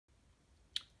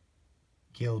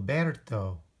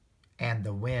Gilberto and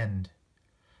the Wind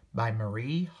by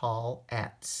Marie Hall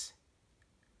Etz.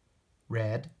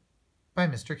 Read by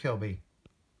Mr. Kilby.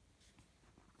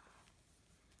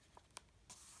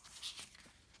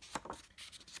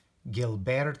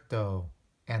 Gilberto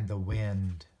and the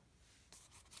Wind.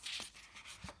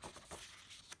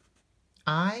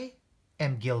 I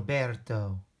am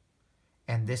Gilberto,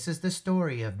 and this is the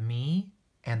story of me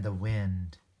and the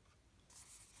wind.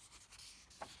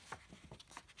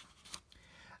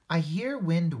 I hear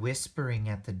wind whispering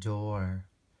at the door.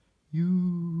 You,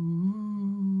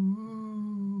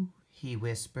 he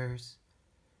whispers,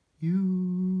 you.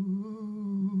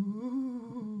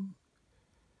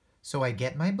 So I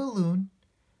get my balloon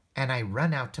and I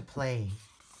run out to play.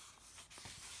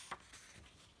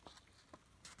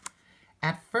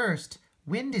 At first,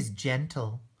 wind is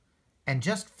gentle and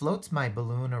just floats my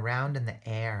balloon around in the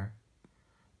air.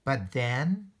 But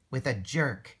then, with a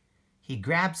jerk, he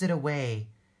grabs it away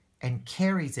and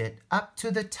carries it up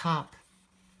to the top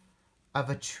of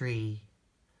a tree.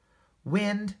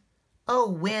 Wind, oh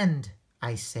wind,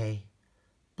 I say,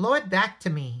 blow it back to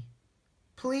me,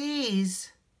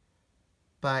 please.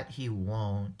 But he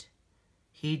won't.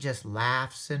 He just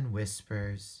laughs and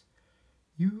whispers,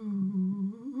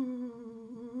 you.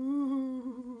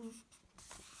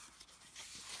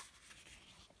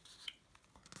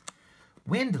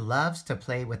 Wind loves to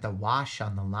play with the wash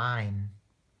on the line.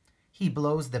 He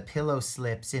blows the pillow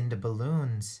slips into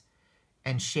balloons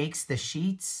and shakes the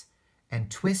sheets and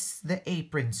twists the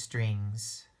apron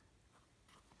strings.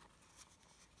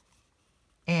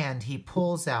 And he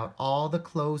pulls out all the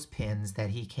clothespins that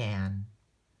he can.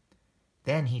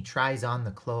 Then he tries on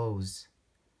the clothes,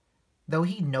 though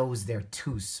he knows they're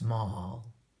too small.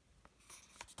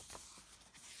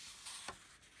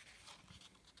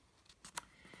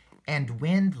 And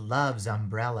wind loves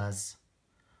umbrellas.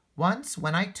 Once,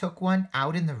 when I took one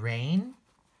out in the rain,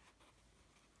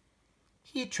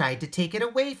 he tried to take it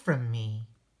away from me.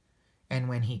 And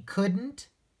when he couldn't,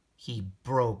 he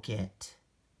broke it.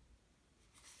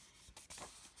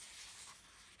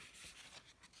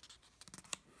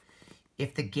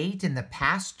 If the gate in the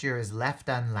pasture is left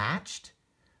unlatched,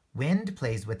 wind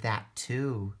plays with that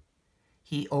too.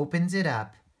 He opens it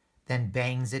up, then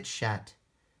bangs it shut,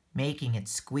 making it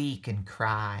squeak and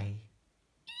cry.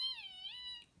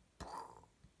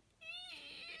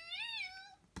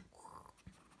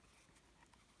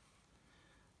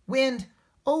 Wind,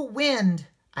 oh wind,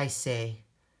 I say,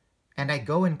 and I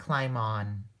go and climb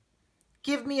on.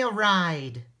 Give me a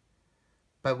ride.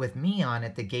 But with me on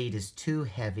it, the gate is too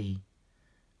heavy.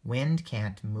 Wind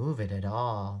can't move it at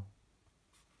all.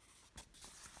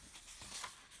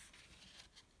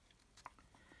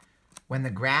 When the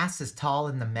grass is tall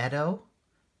in the meadow,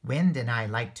 Wind and I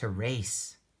like to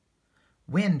race.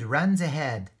 Wind runs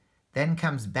ahead, then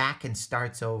comes back and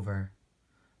starts over.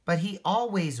 But he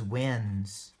always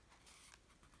wins,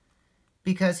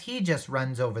 because he just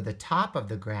runs over the top of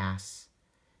the grass,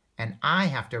 and I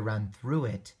have to run through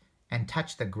it and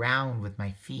touch the ground with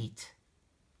my feet.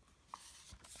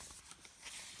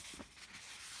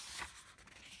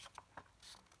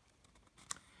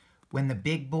 When the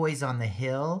big boys on the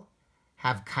hill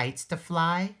have kites to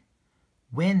fly,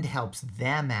 Wind helps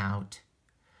them out.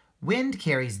 Wind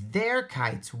carries their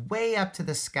kites way up to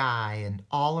the sky and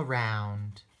all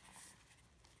around.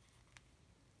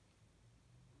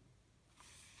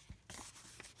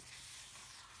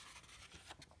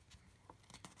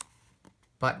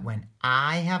 But when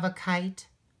I have a kite,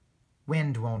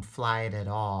 Wind won't fly it at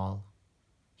all.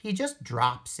 He just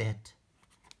drops it.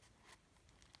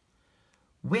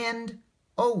 Wind,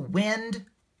 oh wind,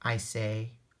 I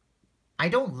say, I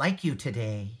don't like you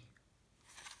today.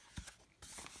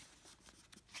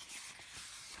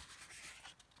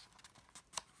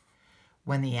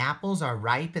 When the apples are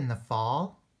ripe in the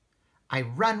fall, I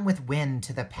run with Wind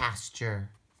to the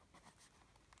pasture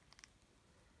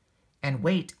and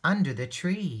wait under the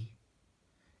tree,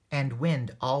 and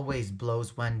Wind always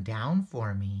blows one down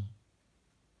for me.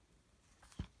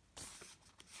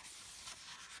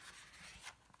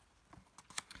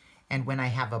 And when I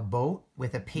have a boat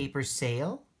with a paper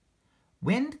sail,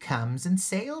 Wind comes and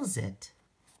sails it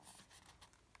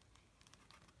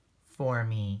for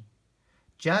me,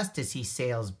 just as he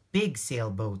sails big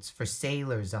sailboats for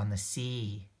sailors on the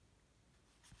sea.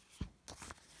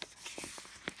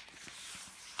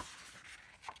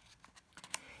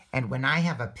 And when I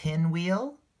have a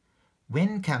pinwheel,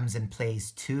 Wind comes and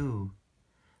plays too.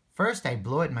 First I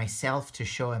blow it myself to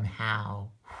show him how.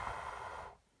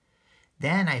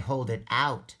 Then I hold it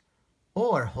out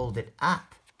or hold it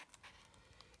up,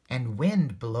 and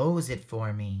Wind blows it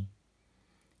for me.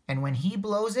 And when he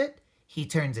blows it, he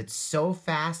turns it so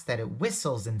fast that it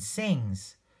whistles and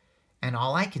sings, and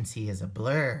all I can see is a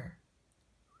blur.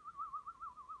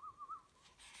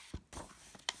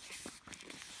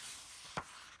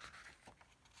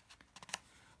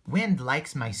 Wind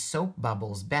likes my soap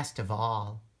bubbles best of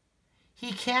all.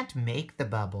 He can't make the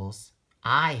bubbles.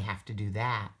 I have to do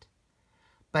that.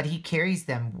 But he carries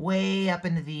them way up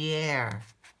into the air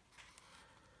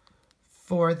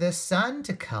for the sun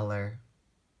to color.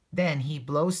 Then he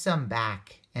blows some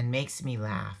back and makes me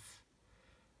laugh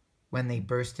when they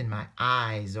burst in my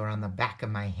eyes or on the back of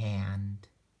my hand.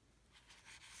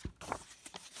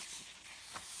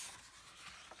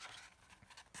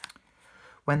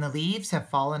 When the leaves have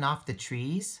fallen off the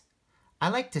trees, I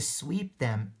like to sweep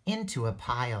them into a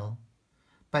pile.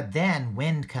 But then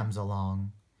wind comes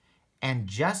along, and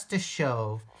just to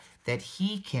show that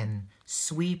he can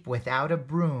sweep without a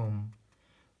broom,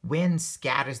 wind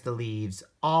scatters the leaves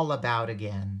all about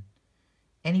again,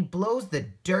 and he blows the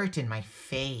dirt in my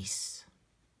face.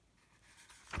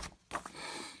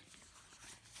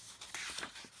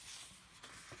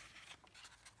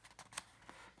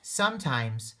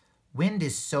 Sometimes wind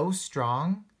is so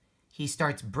strong, he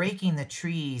starts breaking the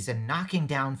trees and knocking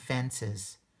down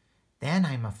fences. Then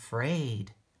I'm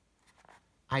afraid.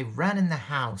 I run in the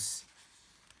house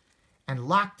and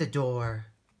lock the door.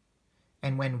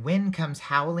 And when wind comes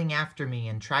howling after me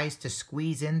and tries to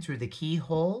squeeze in through the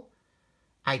keyhole,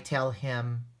 I tell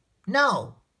him,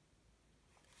 no.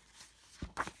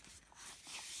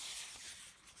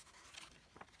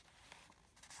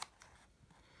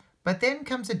 But then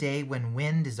comes a day when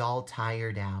wind is all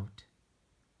tired out.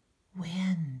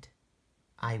 Wind,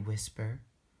 I whisper.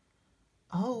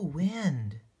 Oh,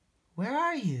 wind, where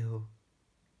are you?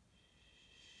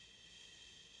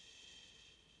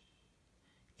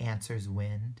 Answers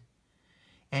wind,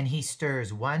 and he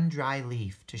stirs one dry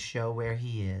leaf to show where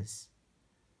he is.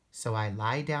 So I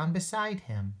lie down beside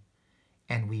him,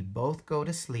 and we both go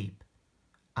to sleep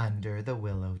under the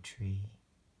willow tree.